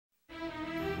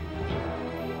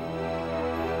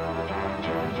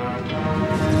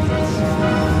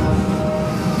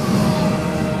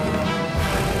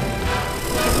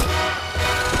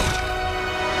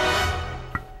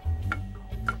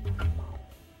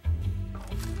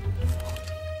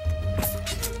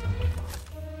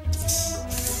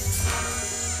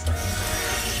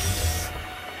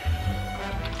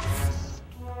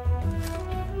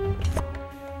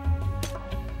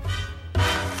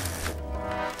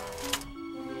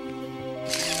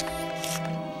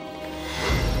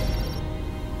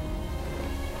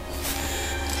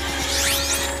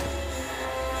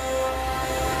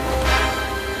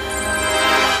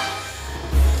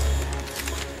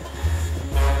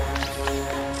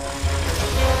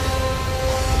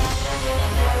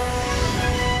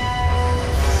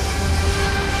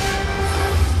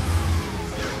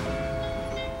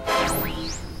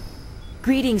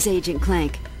Greetings, Agent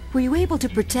Clank. Were you able to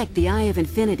protect the Eye of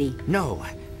Infinity? No,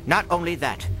 not only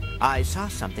that. I saw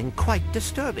something quite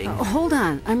disturbing. Hold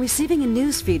on. I'm receiving a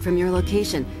news feed from your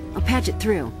location. I'll patch it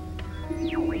through.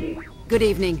 Good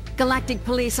evening. Galactic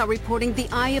Police are reporting the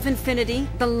Eye of Infinity,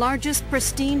 the largest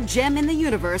pristine gem in the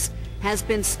universe, has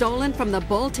been stolen from the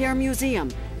Voltaire Museum.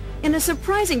 In a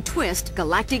surprising twist,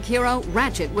 Galactic hero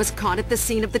Ratchet was caught at the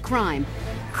scene of the crime.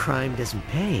 Crime doesn't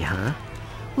pay, huh?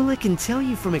 Well, I can tell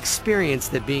you from experience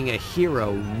that being a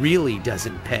hero really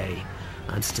doesn't pay.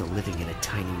 I'm still living in a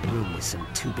tiny room with some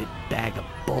 2-bit bag of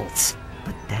bolts.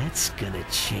 But that's gonna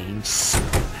change soon.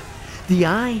 The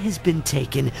Eye has been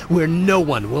taken where no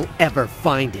one will ever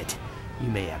find it. You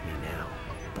may have me now,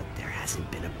 but there hasn't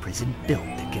been a prison built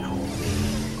that can hold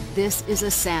me. This is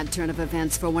a sad turn of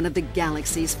events for one of the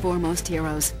galaxy's foremost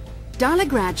heroes. Darla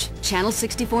Gratch, Channel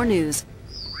 64 News.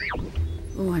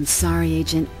 Oh, I'm sorry,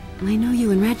 Agent. I know you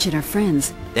and Ratchet are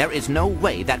friends. There is no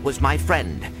way that was my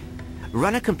friend.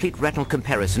 Run a complete retinal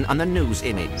comparison on the news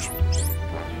image.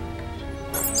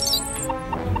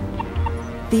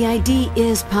 The ID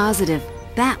is positive.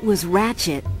 That was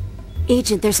Ratchet.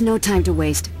 Agent, there's no time to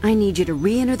waste. I need you to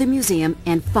re-enter the museum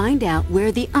and find out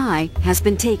where the Eye has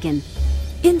been taken.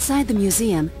 Inside the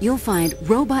museum, you'll find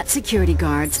robot security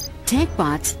guards, tank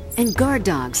bots, and guard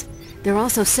dogs. There are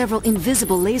also several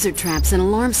invisible laser traps and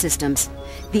alarm systems.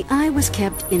 The Eye was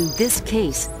kept in this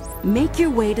case. Make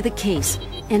your way to the case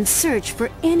and search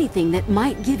for anything that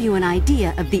might give you an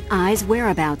idea of the Eye's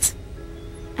whereabouts.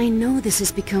 I know this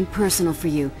has become personal for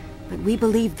you, but we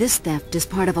believe this theft is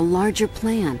part of a larger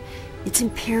plan. It's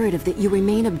imperative that you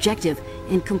remain objective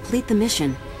and complete the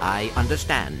mission. I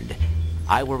understand.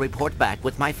 I will report back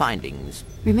with my findings.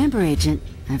 Remember, Agent,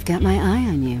 I've got my eye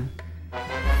on you.